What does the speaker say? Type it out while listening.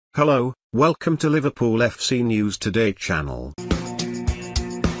Hello, welcome to Liverpoolfc News Today channel.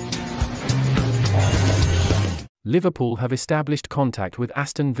 Liverpool have established contact with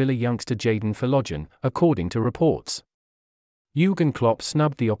Aston Villa youngster Jaden Philogene, according to reports. Jurgen Klopp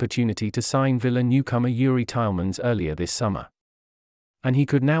snubbed the opportunity to sign Villa newcomer Youri Tielemans earlier this summer, and he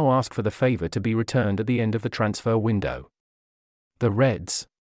could now ask for the favour to be returned at the end of the transfer window. The Reds'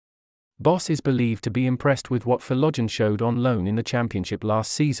 boss is believed to be impressed with what Philogene showed on loan in the Championship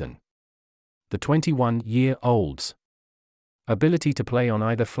last season. The 21-year-old's ability to play on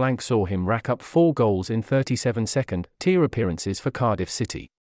either flank saw him rack up 4 goals in 37 second-tier appearances for Cardiff City.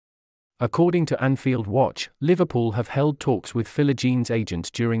 According to Anfield Watch, Liverpool have held talks with Philogene's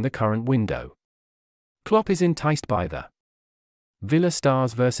agents during the current window. Klopp is enticed by the Villa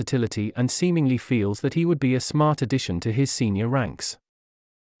star's versatility and seemingly feels that he would be a smart addition to his senior ranks.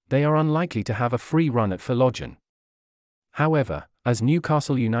 They are unlikely to have a free run at Philogene, however, as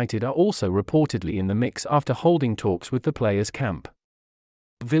Newcastle United are also reportedly in the mix after holding talks with the players' camp.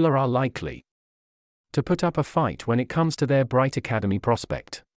 Villa are likely to put up a fight when it comes to their bright academy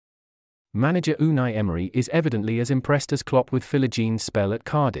prospect. Manager Unai Emery is evidently as impressed as Klopp with Philogene's spell at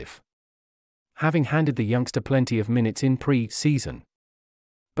Cardiff, having handed the youngster plenty of minutes in pre-season.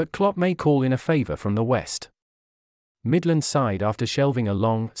 But Klopp may call in a favour from the West Midlands side after shelving a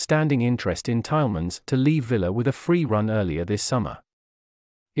long-standing interest in Tielemans to leave Villa with a free run earlier this summer.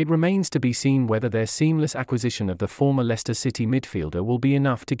 It remains to be seen whether their seamless acquisition of the former Leicester City midfielder will be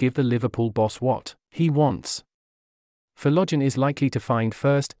enough to give the Liverpool boss what he wants. Philogene is likely to find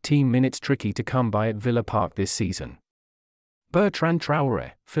first-team minutes tricky to come by at Villa Park this season. Bertrand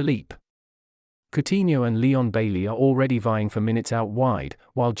Traoré, Philippe Coutinho and Leon Bailey are already vying for minutes out wide,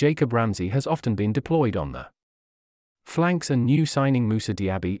 while Jacob Ramsey has often been deployed on the flanks, and new signing Moussa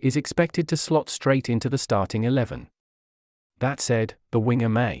Diaby is expected to slot straight into the starting 11. That said, the winger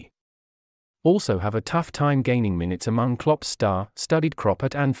may also have a tough time gaining minutes among Klopp's star-studded crop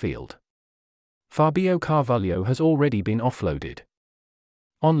at Anfield. Fabio Carvalho has already been offloaded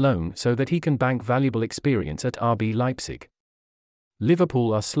on loan so that he can bank valuable experience at RB Leipzig.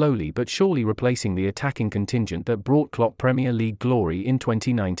 Liverpool are slowly but surely replacing the attacking contingent that brought Klopp Premier League glory in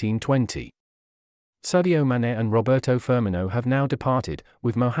 2019-20. Sadio Mané and Roberto Firmino have now departed,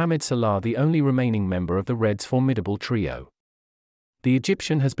 with Mohamed Salah the only remaining member of the Reds' formidable trio. The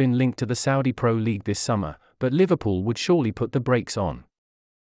Egyptian has been linked to the Saudi Pro League this summer, but Liverpool would surely put the brakes on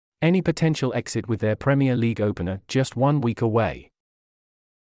any potential exit with their Premier League opener just 1 week away.